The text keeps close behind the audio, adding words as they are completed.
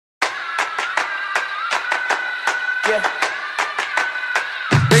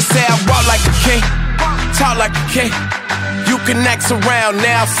They say I walk like a king, talk like a king. You can act around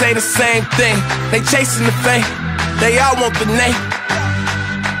now, say the same thing. They chasing the fame, they all want the name,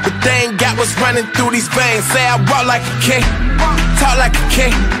 but they ain't got what's running through these veins. Say I walk like a king, talk like a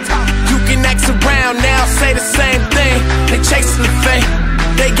king. You can act around now, say the same thing. They chasing the fame,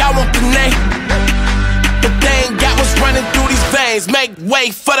 they all want the name, but they ain't got what's running through these veins. Make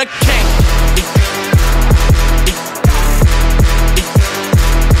way for the king.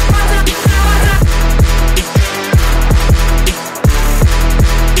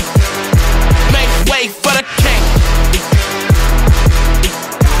 For the king.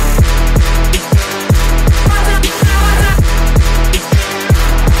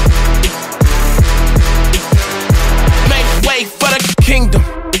 Make way for the kingdom.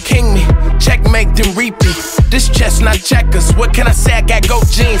 King me, checkmate then repeat. This chestnut checkers, what can I say? I got goat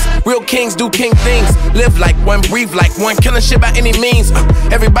genes. Real kings do king things. Live like one, breathe like one, killing shit by any means.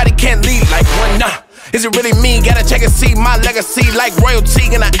 Everybody can't lead like one, nah. Is it really me? Gotta check and see my legacy like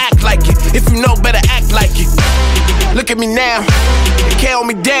royalty, and I act like it. If you know, better act like it. Look at me now, they can't hold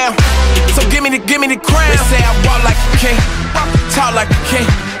me down, so give me the crown. They say I walk like a king, talk like a king.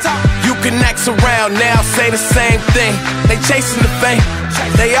 You can act around now, say the same thing. They chasing the fame,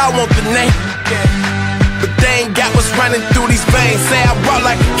 they all want the name, but they ain't got what's running through these veins. Say I walk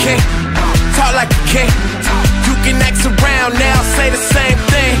like a king, talk like a king. You can act around now, say the same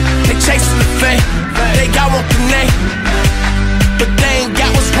thing. They chasing the fame, they all want the name, but they ain't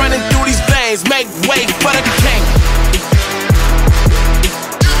got what's running through these veins. Make way for the king.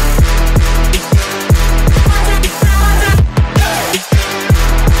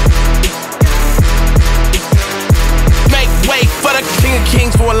 King of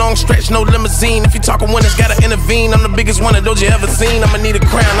kings for a long stretch, no limousine. If you talking winners, gotta intervene. I'm the biggest one of those you ever seen. I'ma need a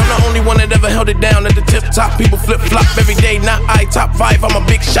crown. I'm the only one that ever held it down at the tip top. People flip flop every day, not I. Top 5, I'm a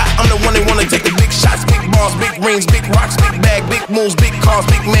big shot. I'm the one that wanna take the big shots. Big balls, big rings, big rocks, big bag, big moves, big cars,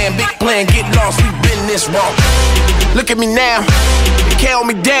 big man, big plan. Get lost, we been this wrong. Look at me now, they can't hold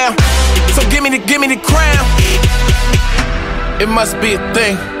me down, so give me the crown. It must be a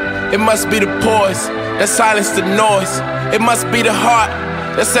thing, it must be the poise that silence the noise. It must be the heart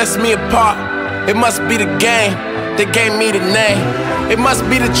that sets me apart. It must be the game that gave me the name. It must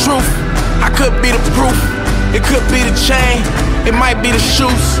be the truth, I could be the proof. It could be the chain, it might be the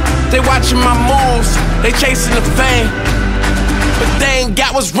shoes. They watching my moves, they chasing the fame, but they ain't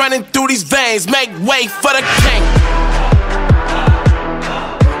got what's running through these veins. Make way for the king.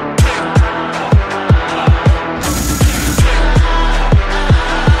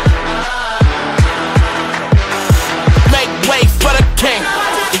 Wait for the king.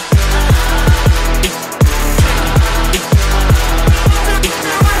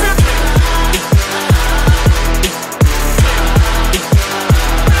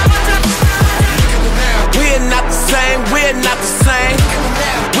 We're not the same, we're not the same.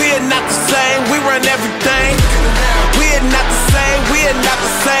 We're not the same, we run everything. We're not the same, we're not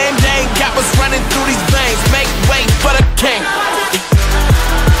the same. They ain't got what's running through these veins. Make way for the king.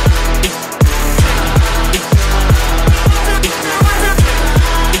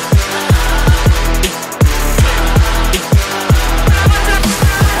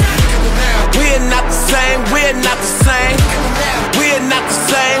 We're not the same, we're not the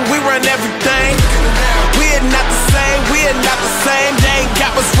same, we run everything. We're not the same, we're not the same. They ain't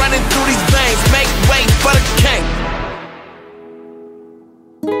got what's running through these veins. Make way for the king.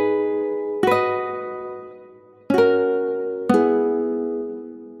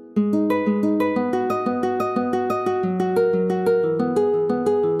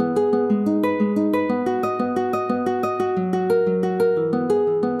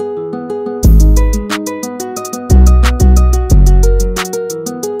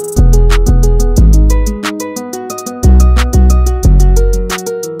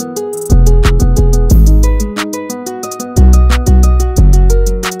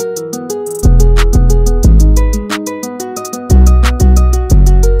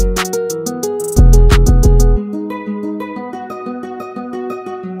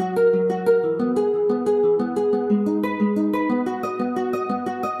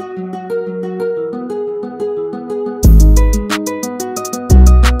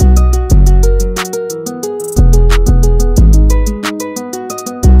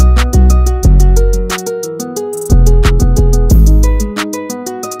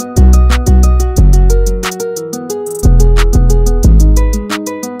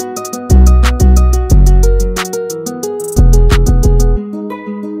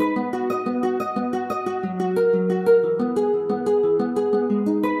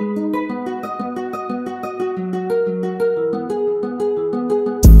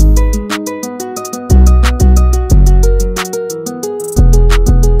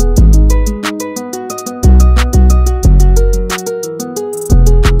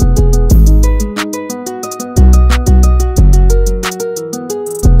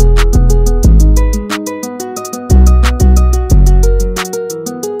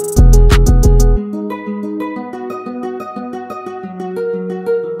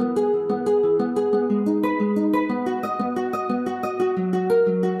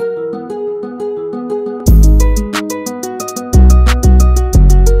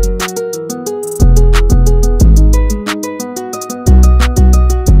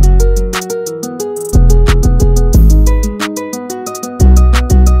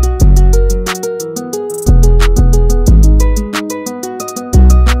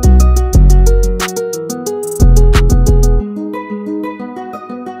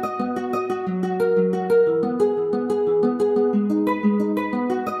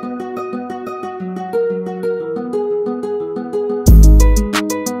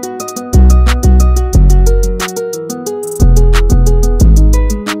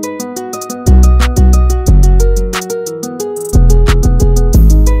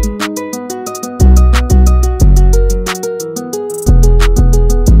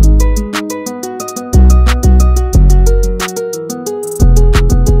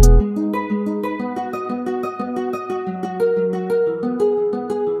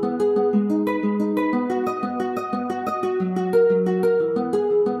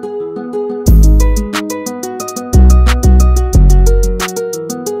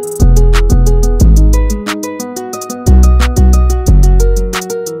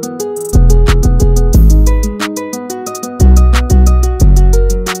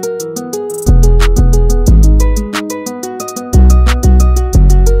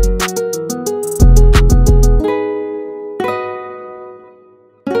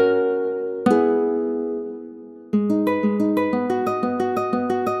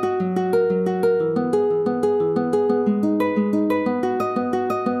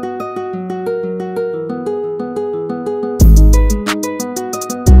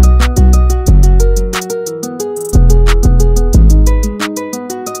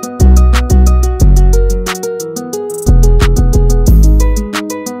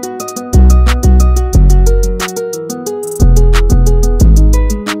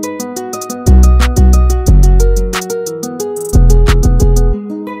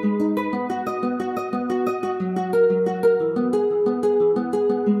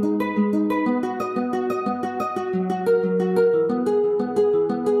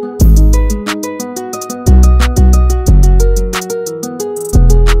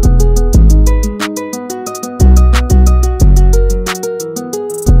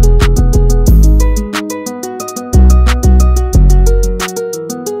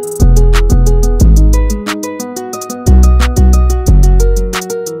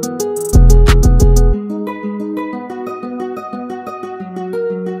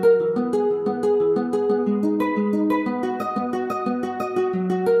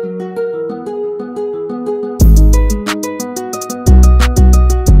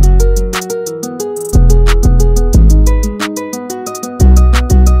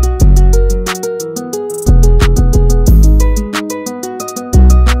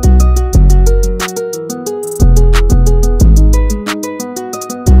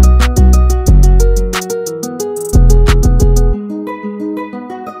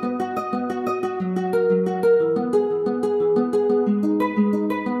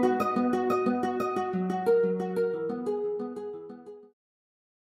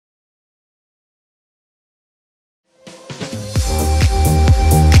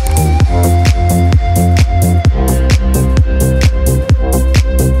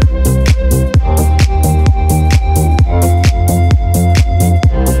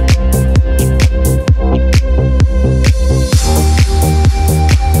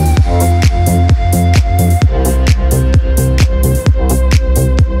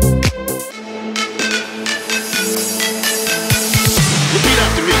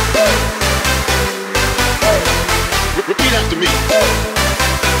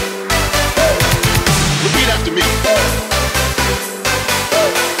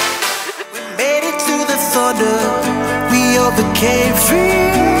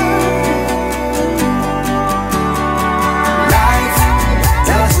 feel. Life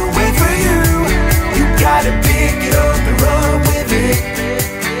doesn't wait for you. You gotta pick it up and run with it.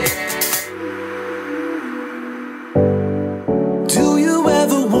 Do you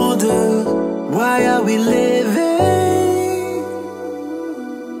ever wonder, why are we living?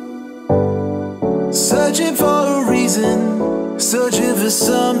 Searching for a reason, searching for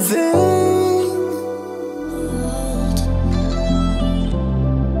something.